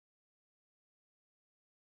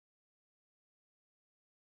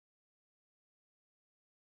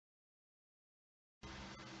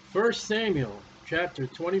First Samuel chapter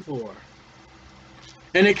 24.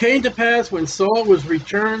 And it came to pass when Saul was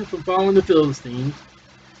returned from following the Philistines,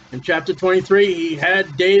 in chapter 23, he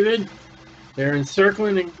had David. They're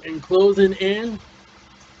encircling and closing in.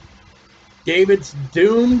 David's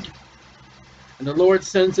doomed, and the Lord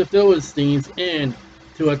sends the Philistines in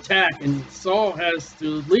to attack, and Saul has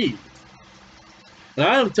to leave. And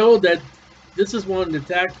I am told that this is one of the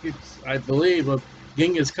tactics, I believe, of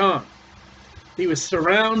Genghis Khan. He would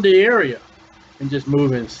surround the area and just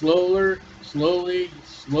move in slowly, slowly.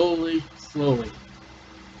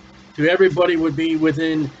 To everybody would be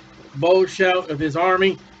within bow shout of his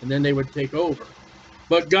army, and then they would take over.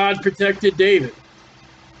 But God protected David.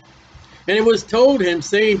 And it was told him,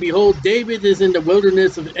 saying, Behold, David is in the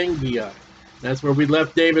wilderness of Engedi. That's where we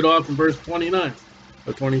left David off in verse 29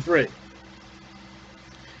 or 23.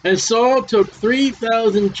 And Saul took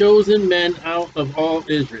 3,000 chosen men out of all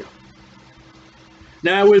Israel.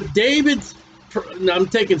 Now with David's, I'm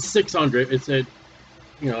taking 600, it said,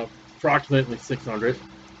 approximately 600.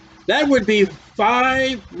 That would be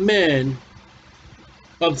 5 men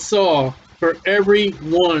of Saul for every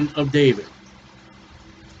one of David.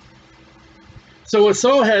 So what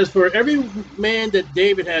Saul has, for every man that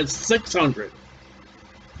David has 600,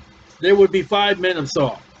 there would be 5 men of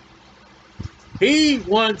Saul. He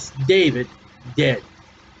wants David dead.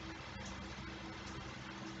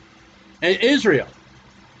 And Israel,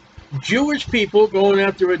 Jewish people going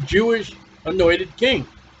after a Jewish anointed king,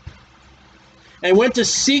 and went to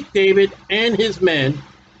seek David and his men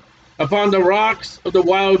upon the rocks of the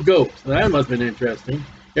wild goats. Now, that must have been interesting.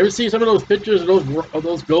 You ever see some of those pictures of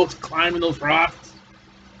those goats climbing those rocks?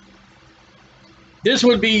 This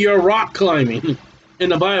would be your rock climbing in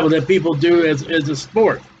the Bible that people do as a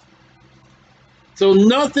sport. So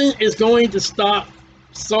nothing is going to stop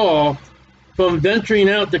Saul from venturing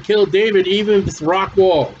out to kill David, even with rock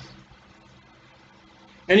walls.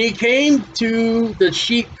 And he came to the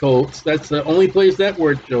sheepcotes. That's the only place that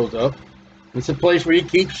word shows up. It's a place where you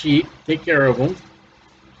keep sheep, take care of them.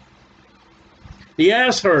 The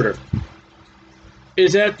ass herder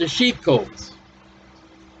is at the sheepcotes.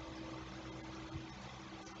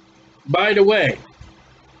 By the way,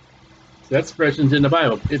 that expression's in the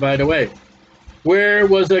Bible. By the way, where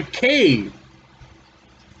was a cave,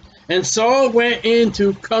 and Saul went in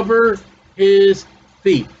to cover his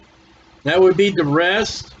feet. That would be the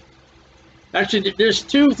rest. Actually, there's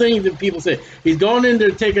 2 things that people say. He's going in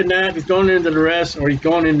to take a nap, he's going into the rest, or he's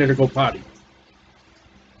going in there to go potty.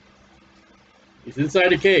 He's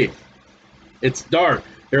inside a cave. It's dark.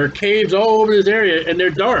 There are caves all over this area, and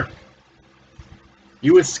they're dark.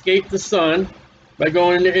 You escape the sun by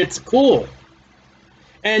going in there. It's cool.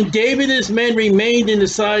 And David and his men remained in the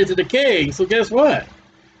sides of the cave. So guess what?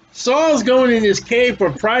 Saul's going in his cave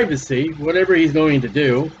for privacy, whatever he's going to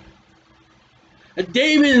do. And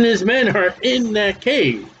David and his men are in that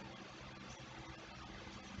cave.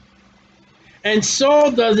 And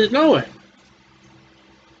Saul doesn't know it.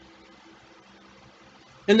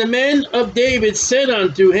 And the men of David said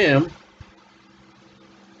unto him,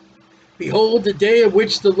 Behold, the day of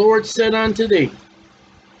which the Lord said unto thee,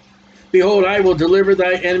 Behold, I will deliver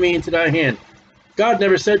thy enemy into thy hand. God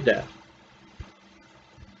never said that.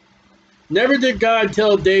 Never did God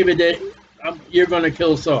tell David that you're going to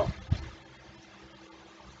kill Saul.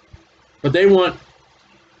 But they want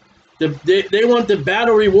the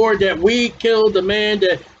battle reward that we killed the man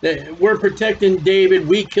that we're protecting David.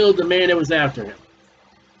 We killed the man that was after him.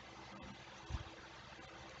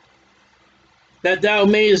 That thou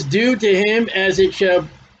mayest do to him as it shall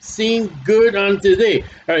seem good unto thee.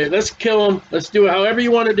 All right, let's kill him. Let's do it however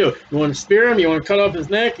you want to do it. You want to spear him? You want to cut off his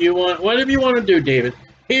neck? You want whatever you want to do, David.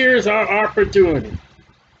 Here's our opportunity.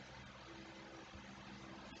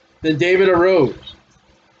 Then David arose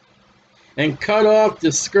and cut off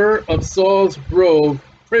the skirt of Saul's robe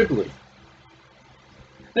privily.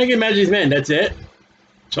 I can imagine these men. That's it.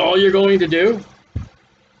 That's all you're going to do.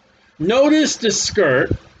 Notice the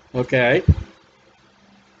skirt, okay?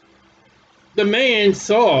 The man,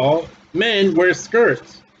 Saul, men wear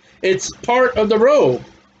skirts. It's part of the robe.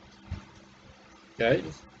 Okay,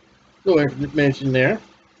 little information there.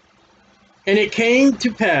 And it came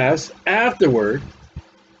to pass afterward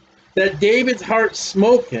that David's heart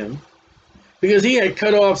smote him because he had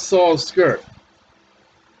cut off Saul's skirt.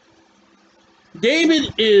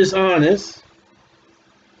 David is honest.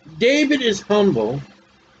 David is humble.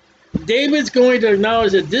 David's going to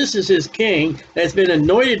acknowledge that this is his king that's been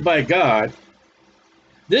anointed by God.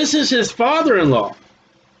 This is his father-in-law.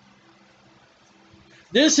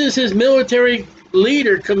 This is his military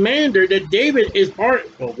leader, commander, that David is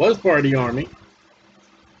was part of the army.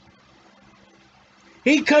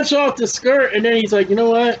 He cuts off the skirt, and then he's like, you know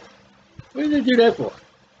what? What did they do that for?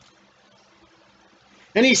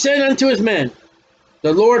 And he said unto his men,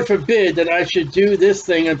 the Lord forbid that I should do this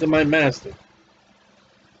thing unto my master.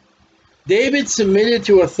 David submitted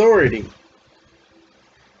to authority,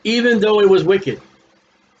 even though it was wicked.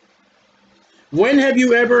 When have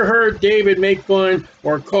you ever heard David make fun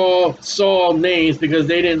or call Saul names because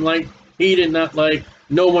he did not like,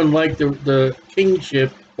 no one liked the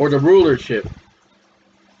kingship or the rulership?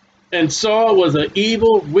 And Saul was an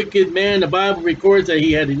evil, wicked man. The Bible records that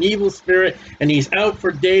he had an evil spirit, and he's out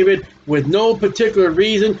for David with no particular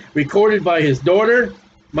reason, recorded by his daughter,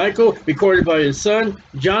 Michal, recorded by his son,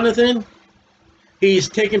 Jonathan. He's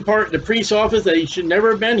taken part in the priest's office that he should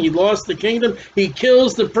never have been. He lost the kingdom. He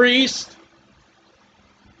kills the priest.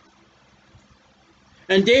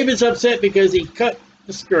 And David's upset because he cut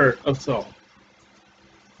the skirt of Saul.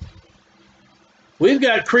 We've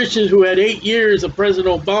got Christians who had 8 years of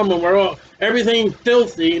President Obama where everything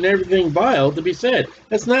filthy and everything vile to be said.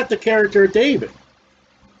 That's not the character of David.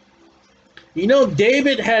 You know,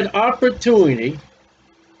 David had opportunity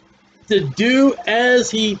to do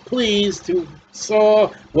as he pleased to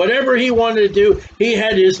Saul. Whatever he wanted to do, he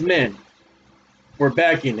had his men were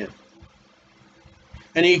backing him.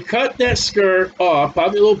 And he cut that skirt off,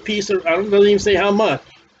 probably a little piece of, I don't even say how much.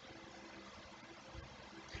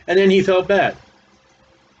 And then he felt bad.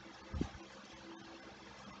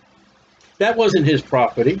 That wasn't his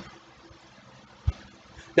property.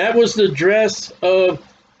 That was the dress of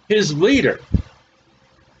his leader.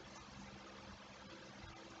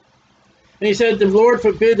 And he said, the Lord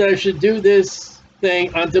forbid that I should do this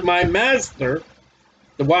thing unto my master,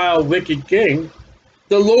 the wild, wicked king,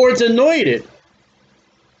 the Lord's anointed.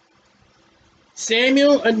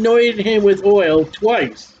 Samuel anointed him with oil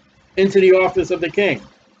twice into the office of the king,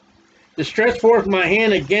 to stretch forth my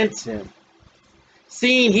hand against him,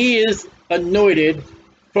 seeing he is anointed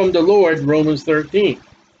from the Lord, Romans 13.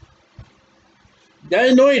 That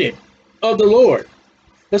anointed of the Lord.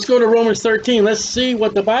 Let's go to Romans 13. Let's see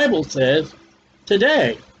what the Bible says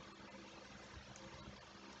today.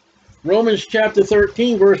 Romans chapter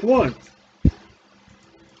 13, verse 1.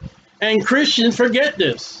 And Christians forget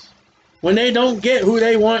this when they don't get who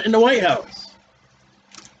they want in the White House.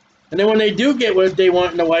 And then when they do get what they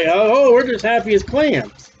want in the White House, oh, we're just happy as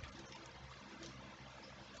clams.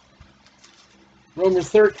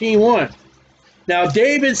 Romans 13:1. Now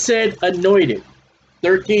David said anointed.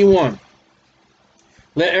 13:1.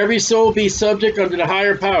 Let every soul be subject unto the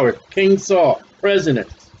higher power. King Saul, president.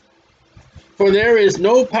 For there is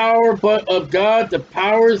no power but of God. The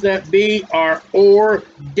powers that be are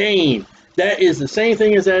ordained. That is the same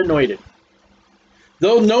thing as anointed.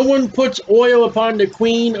 Though no one puts oil upon the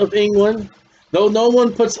Queen of England, though no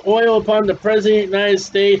one puts oil upon the President of the United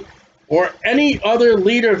States, or any other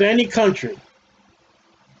leader of any country,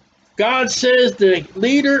 God says the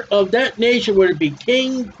leader of that nation, whether it be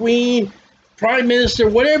king, queen, prime minister,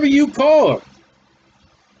 whatever you call him,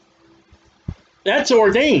 that's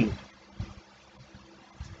ordained.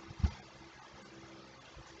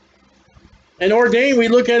 And ordained, we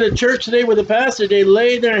look at a church today with a pastor, they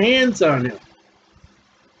lay their hands on him.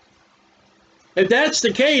 If that's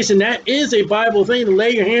the case, and that is a Bible thing to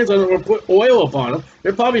lay your hands on them or put oil upon them,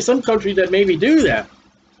 there are probably some countries that maybe do that.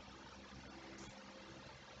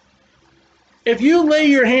 If you lay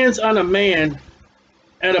your hands on a man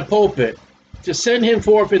at a pulpit to send him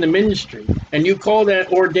forth in the ministry, and you call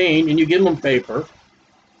that ordained, and you give him paper,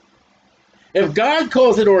 if God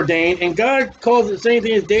calls it ordained, and God calls it the same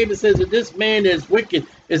thing as David says that this man is wicked,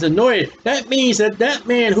 is anointed, that means that that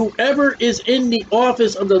man, whoever is in the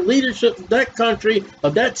office of the leadership of that country,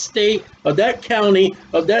 of that state, of that county,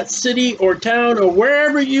 of that city or town, or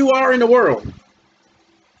wherever you are in the world,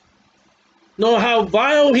 know how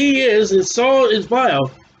vile he is, and Saul is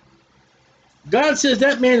vile, God says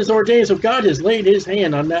that man is ordained, so God has laid his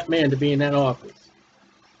hand on that man to be in that office.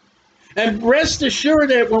 And rest assured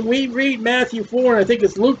that when we read Matthew 4, and I think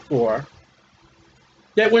it's Luke 4,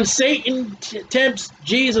 that when Satan tempts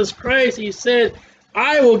Jesus Christ, he said,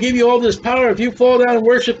 I will give you all this power if you fall down and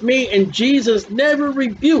worship me. And Jesus never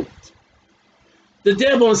rebuked the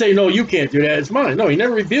devil and say, no, you can't do that, it's mine. No, he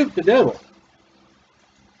never rebuked the devil.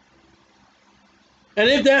 And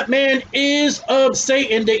if that man is of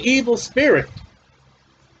Satan, the evil spirit,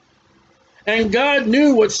 and God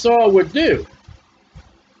knew what Saul would do,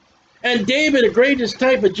 and David, the greatest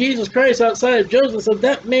type of Jesus Christ outside of Joseph, so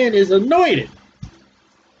that man is anointed.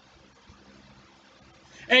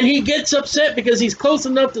 And he gets upset because he's close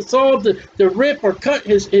enough to Saul to rip or cut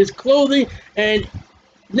his clothing, and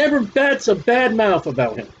never bats a bad mouth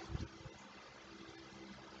about him.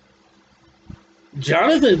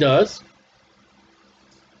 Jonathan does.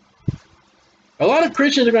 A lot of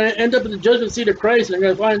Christians are going to end up in the judgment seat of Christ, and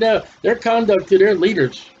they're going to find out their conduct to their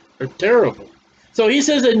leaders are terrible. So he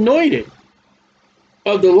says, anointed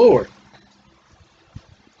of the Lord.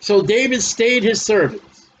 So David stayed his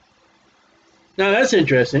servants. Now that's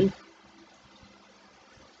interesting,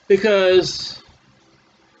 because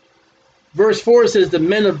verse 4 says the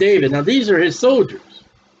men of David. Now these are his soldiers.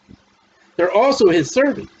 They're also his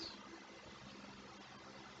servants.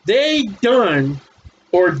 They done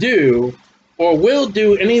or do or will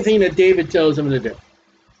do anything that David tells them to do.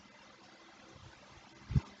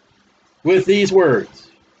 With these words.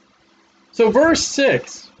 So verse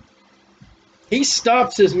 6, he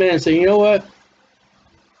stops his men and says, you know what?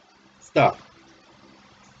 Stop.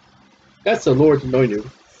 That's the Lord's anointed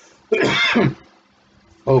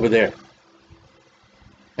over there.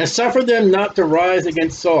 And suffer them not to rise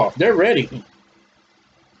against Saul. They're ready.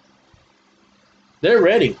 They're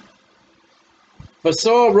ready. But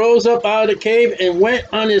Saul rose up out of the cave and went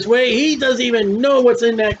on his way. He doesn't even know what's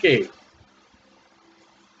in that cave.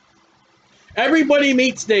 Everybody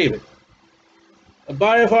meets David.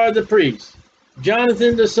 Abiathar the priest.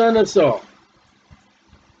 Jonathan the son of Saul.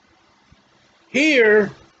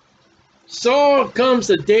 Here, Saul comes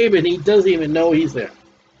to David and he doesn't even know he's there.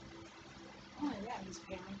 Oh, yeah, his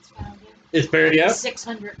parents found him. His parents, yeah.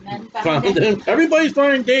 600 men found him. Everybody's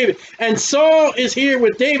finding David. And Saul is here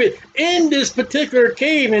with David in this particular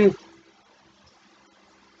cave.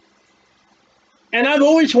 And I've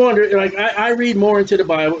always wondered, like, I read more into the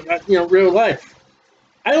Bible, real life.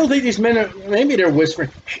 I don't think these men are, maybe they're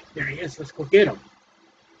whispering, hey, there he is, let's go get him.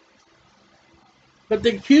 But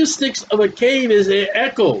the acoustics of a cave is, it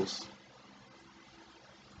echoes.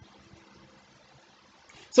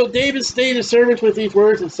 So David stayed his servants with these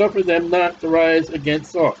words and suffered them not to rise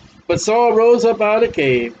against Saul. But Saul rose up out of the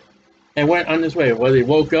cave and went on his way. Whether he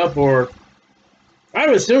woke up or, I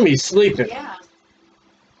would assume he's sleeping. Yeah.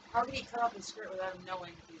 How could he cut off his skirt without him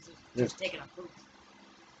knowing he was just taking a poop?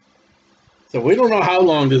 So we don't know how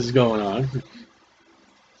long this is going on.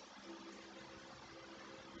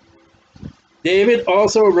 David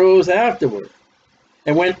also arose afterward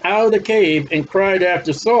and went out of the cave and cried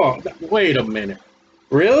after Saul. Wait a minute.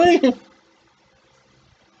 Really?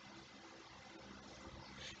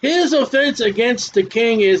 His offense against the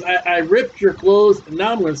king is, I ripped your clothes and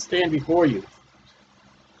now I'm going to stand before you.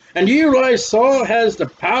 And do you realize Saul has the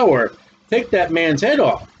power to take that man's head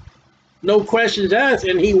off? No questions asked,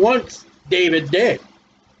 and he wants David dead.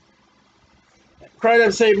 Cried up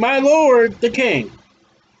and say, my lord, the king.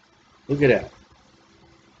 Look at that.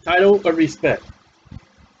 Title of respect.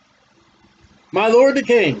 My lord, the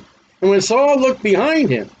king. And when Saul looked behind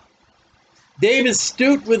him, David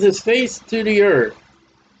stooped with his face to the earth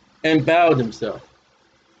and bowed himself.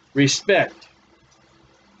 Respect.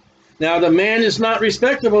 Now the man is not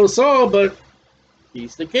respectable, Saul, but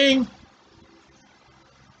he's the king.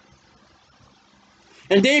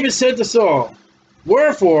 And David said to Saul,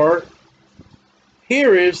 wherefore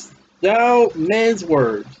hearest thou men's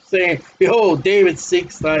words, saying, behold, David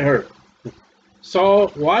seeks thy hurt. Saul,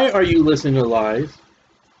 why are you listening to lies?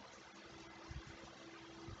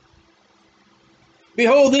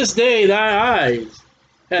 Behold, this day thy eyes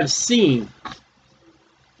have seen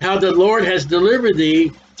how the Lord has delivered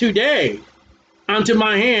thee today unto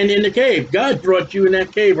my hand in the cave. God brought you in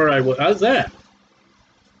that cave where I was. How's that?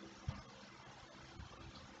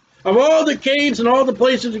 Of all the caves and all the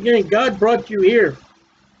places again, God brought you here.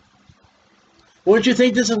 Wouldn't you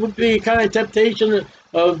think this would be a kind of temptation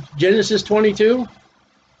of Genesis 22?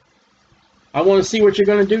 I want to see what you're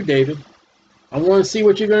going to do, David. I want to see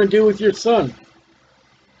what you're going to do with your son,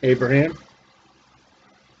 Abraham.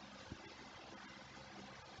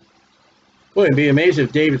 Boy, it'd be amazing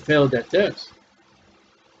if David failed that test.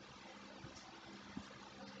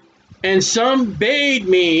 And some bade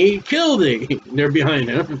me kill thee. They're behind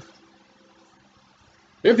him.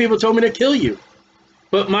 There are people told me to kill you.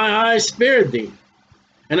 But my eyes spared thee.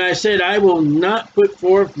 And I said, I will not put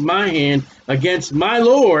forth my hand against my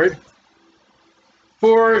Lord,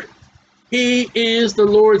 for he is the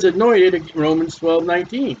Lord's anointed, Romans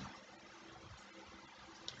 12:19.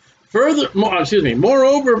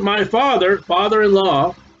 Moreover, my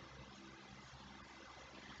father-in-law,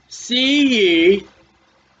 see ye,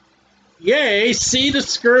 yea, see the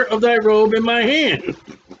skirt of thy robe in my hand.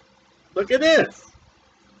 Look at this.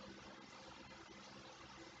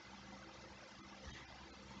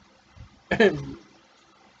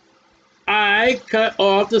 I cut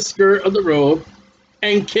off the skirt of the robe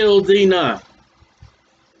and killed thee not.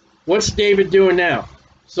 What's David doing now?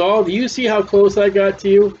 Saul, do you see how close I got to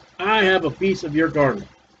you? I have a piece of your garment.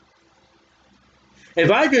 If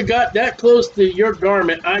I could have got that close to your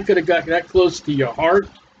garment, I could have got that close to your heart,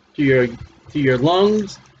 to your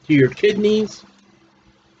lungs, to your kidneys.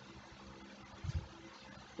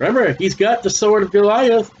 Remember, he's got the sword of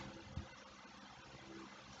Goliath.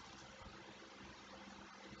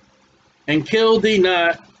 And kill thee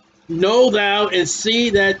not. Know thou and see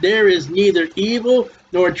that there is neither evil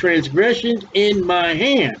nor transgression in my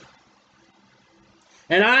hand.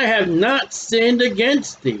 And I have not sinned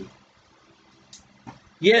against thee.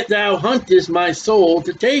 Yet thou huntest my soul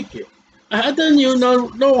to take it. I've done you no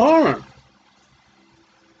harm.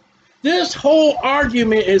 This whole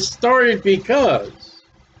argument is started because,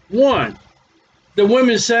 one, the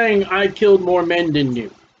women saying, I killed more men than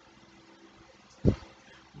you.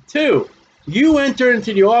 Two, you enter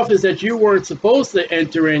into the office that you weren't supposed to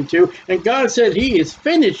enter into, and God said he is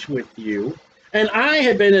finished with you, and I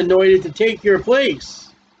have been anointed to take your place.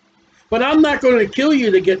 But I'm not going to kill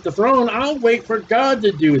you to get the throne. I'll wait for God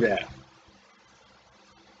to do that.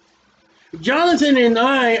 Jonathan and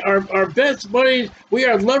I are best buddies. We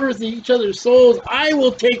are lovers of each other's souls. I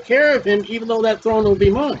will take care of him, even though that throne will be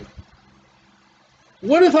mine.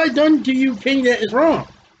 What have I done to you, king, that is wrong?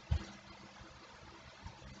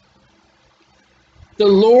 The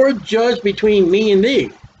Lord judge between me and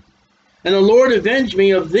thee, and the Lord avenge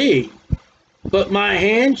me of thee. But my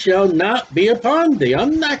hand shall not be upon thee.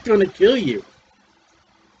 I'm not going to kill you.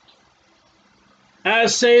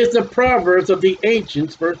 As says the Proverbs of the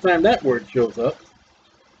ancients, first time that word shows up.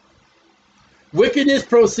 Wickedness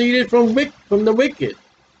proceeded from the wicked,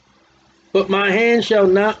 but my hand shall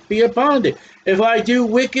not be upon thee. If I do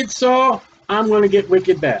wicked, Saul, I'm going to get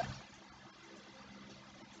wicked back.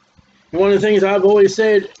 And one of the things I've always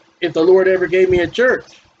said, if the Lord ever gave me a church,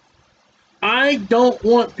 I don't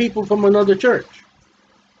want people from another church.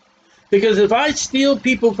 Because if I steal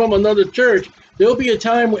people from another church, there'll be a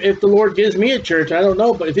time if the Lord gives me a church, I don't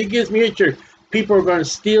know, but if he gives me a church, people are going to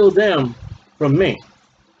steal them from me.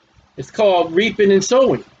 It's called reaping and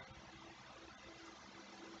sowing.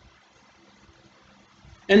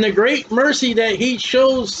 And the great mercy that he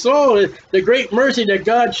shows Saul, the great mercy that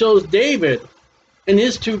God shows David in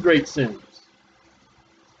his two great sins.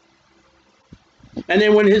 And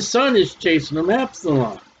then when his son is chasing him,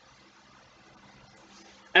 Absalom.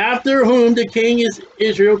 After whom the king is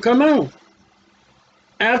Israel come out?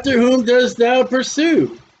 After whom dost thou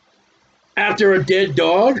pursue? After a dead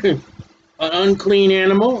dog, an unclean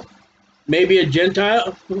animal, maybe a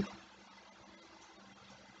Gentile?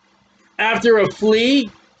 After a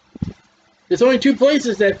flea? There's only two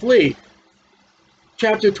places that flee.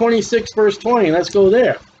 Chapter 26, verse 20. Let's go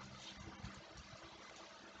there.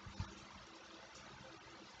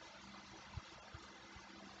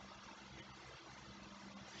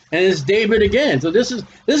 And it's David again. So this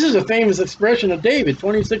is a famous expression of David,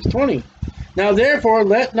 26:20. Now therefore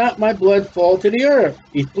let not my blood fall to the earth.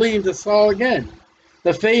 He's pleading to Saul again.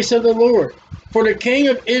 The face of the Lord. For the king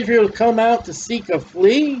of Israel come out to seek a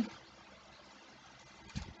flea.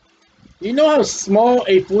 You know how small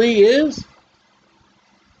a flea is?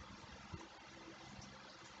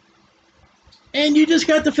 And you just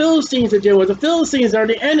got the Philistines to deal with. The Philistines are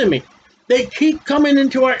the enemy. They keep coming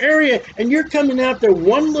into our area, and you're coming after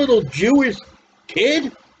one little Jewish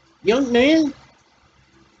kid, young man.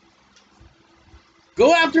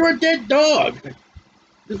 Go after a dead dog.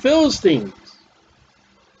 The Philistines.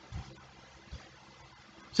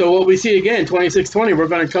 So what we see again, 26:20, we're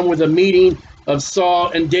going to come with a meeting of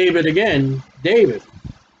Saul and David again. David.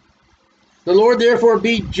 The Lord therefore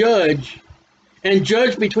be judge, and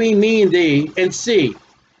judge between me and thee, and see,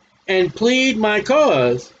 and plead my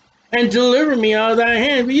cause, and deliver me out of thy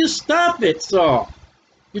hand. Will you stop it, Saul?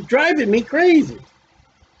 You're driving me crazy.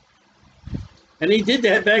 And he did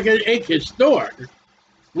that back at Achish's store.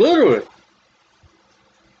 Literally.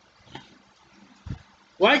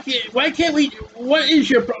 Why can't we, what is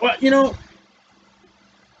your, you know,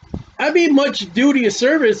 I'd be much duty of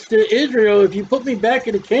service to Israel if you put me back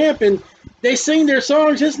in the camp and they sing their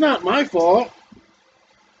songs. It's not my fault.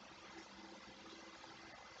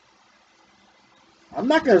 I'm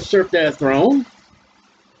not going to usurp that throne.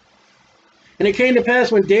 And it came to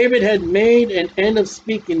pass when David had made an end of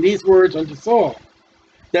speaking these words unto Saul,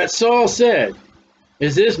 that Saul said,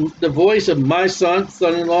 is this the voice of my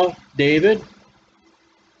son-in-law, David?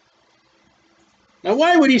 Now,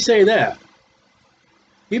 why would he say that?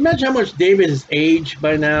 You imagine how much David has aged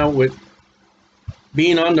by now with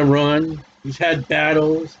being on the run. He's had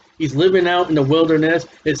battles. He's living out in the wilderness.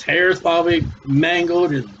 His hair is probably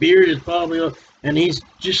mangled. His beard is probably, and he's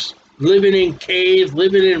just living in caves,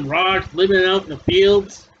 living in rocks, living out in the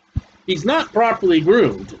fields. He's not properly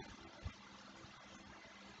groomed.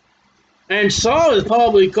 And Saul has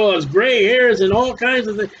probably caused gray hairs and all kinds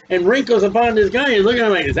of things and wrinkles upon this guy. He's looking at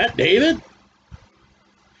him like, is that David?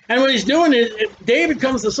 And when he's doing it, David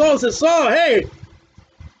comes to Saul and says, Saul, hey,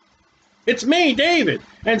 it's me, David.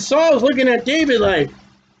 And Saul's looking at David like,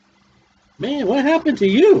 man, what happened to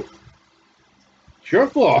you? It's your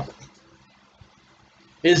fault.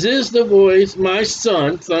 Is this the voice, my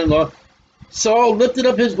son-in-law? Saul lifted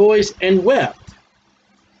up his voice and wept.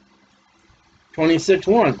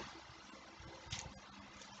 26:1.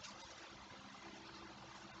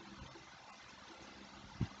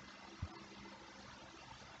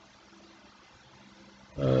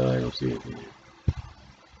 I don't see it.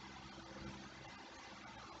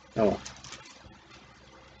 Oh.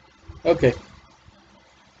 Okay.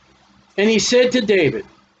 And he said to David,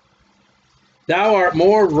 thou art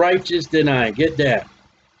more righteous than I. Get that.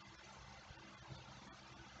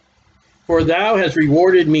 For thou hast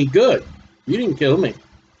rewarded me good. You didn't kill me.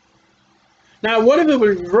 Now, what if it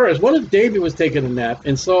was reversed? What if David was taking a nap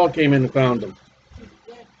and Saul came in and found him?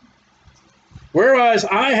 Whereas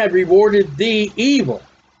I had rewarded thee evil.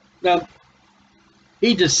 Now,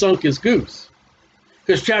 he just sunk his goose.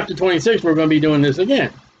 Because chapter 26, we're going to be doing this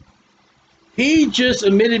again. He just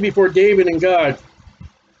admitted before David and God,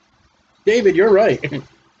 David, you're right, and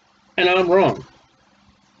I'm wrong.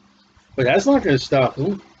 But that's not going to stop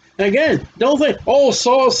him. And again, don't think, oh,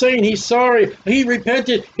 Saul's saying he's sorry, he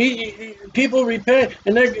repented, people repent,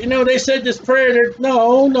 and they said this prayer.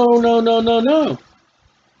 No.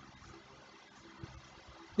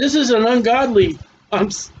 This is an ungodly,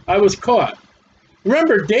 I was caught.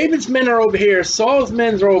 Remember, David's men are over here, Saul's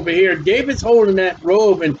men are over here, David's holding that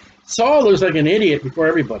robe, and Saul looks like an idiot before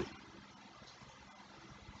everybody.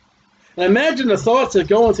 And imagine the thoughts that are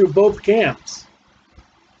going through both camps.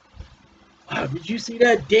 Wow, did you see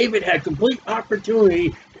that? David had complete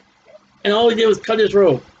opportunity, and all he did was cut his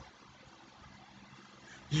robe.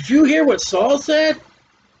 Did you hear what Saul said?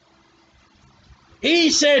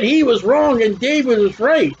 He said he was wrong and David was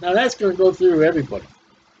right. Now that's going to go through everybody.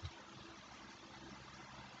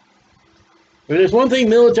 But there's one thing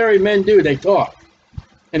military men do, they talk.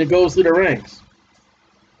 And it goes through the ranks.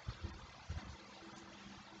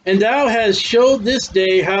 And thou hast showed this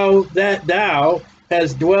day how that thou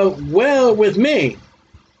hast dwelt well with me.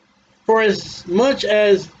 For as much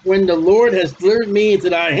as when the Lord has delivered me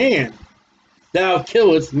into thy hand, thou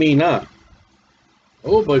killest me not.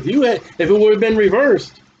 Oh, but if it would have been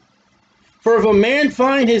reversed. For if a man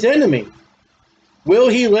find his enemy, will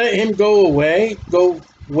he let him go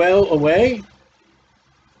well away?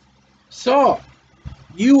 Saul,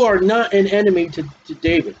 you are not an enemy to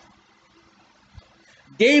David.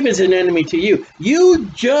 David's an enemy to you. You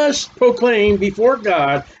just proclaimed before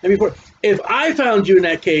God and before, if I found you in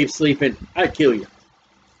that cave sleeping, I'd kill you.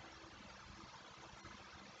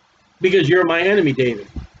 Because you're my enemy, David.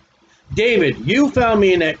 David, you found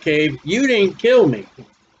me in that cave. You didn't kill me.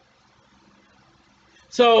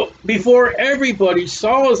 So before everybody,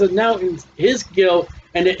 Saul is announcing his guilt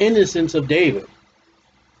and the innocence of David.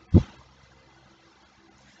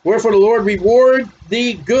 Wherefore the Lord reward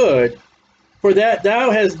thee good, for that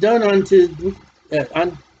thou hast done unto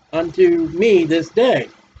me this day.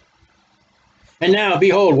 And now,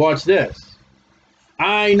 behold, watch this.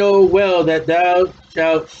 I know well that thou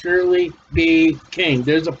shalt surely be king.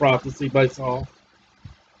 There's a prophecy by Saul.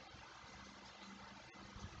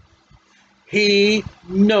 He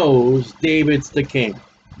knows David's the king.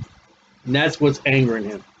 And that's what's angering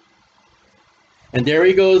him. And there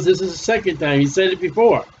he goes. This is the second time. He said it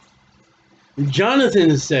before.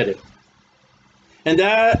 Jonathan said it. And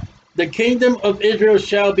that the kingdom of Israel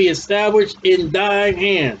shall be established in thy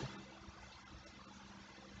hand.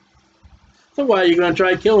 So why are you going to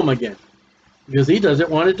try to kill him again? Because he doesn't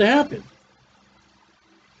want it to happen.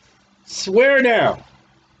 Swear now.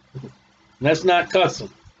 That's not cussing.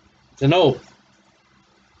 It's an oath.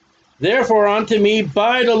 Therefore unto me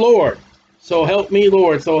by the Lord. So help me,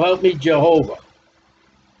 Lord. So help me, Jehovah.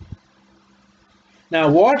 Now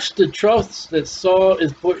watch the trust that Saul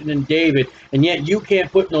is putting in David, and yet you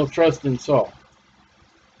can't put no trust in Saul.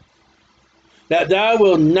 That thou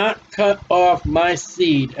wilt not cut off my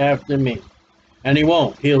seed after me. And he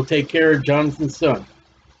won't. He'll take care of Jonathan's son.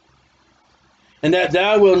 And that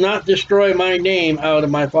thou wilt not destroy my name out of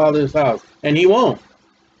my father's house. And he won't.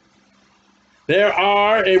 There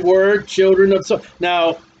are a word, children of Saul.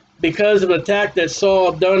 Now, because of the attack that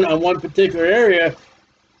Saul done on one particular area,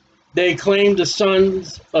 they claimed the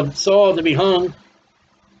sons of Saul to be hung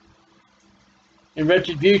in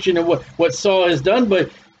retribution of what Saul has done. But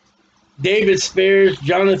David spares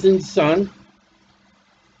Jonathan's son.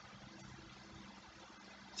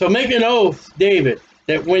 So make an oath, David,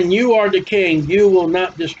 that when you are the king, you will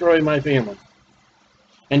not destroy my family.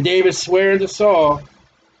 And David swore to Saul,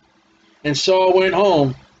 and Saul went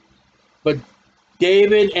home. But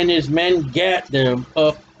David and his men gat them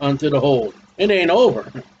up unto the hold. It ain't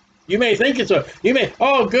over. You may think it's over. You may,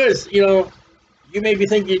 oh, good, you may be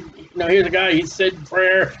thinking, here's a guy, he said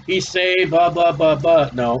prayer, he's saved, blah, blah, blah, blah.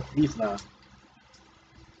 No, he's not.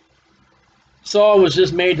 Saul was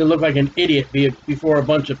just made to look like an idiot before a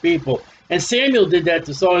bunch of people. And Samuel did that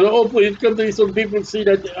to Saul. Oh, please come to me so people can see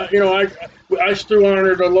that, I still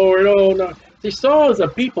honor the Lord. Oh, no. See, Saul is a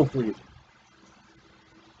people pleaser.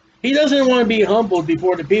 He doesn't want to be humbled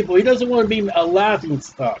before the people. He doesn't want to be a laughing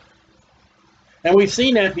stock. And we've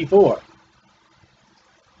seen that before.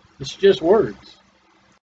 It's just words.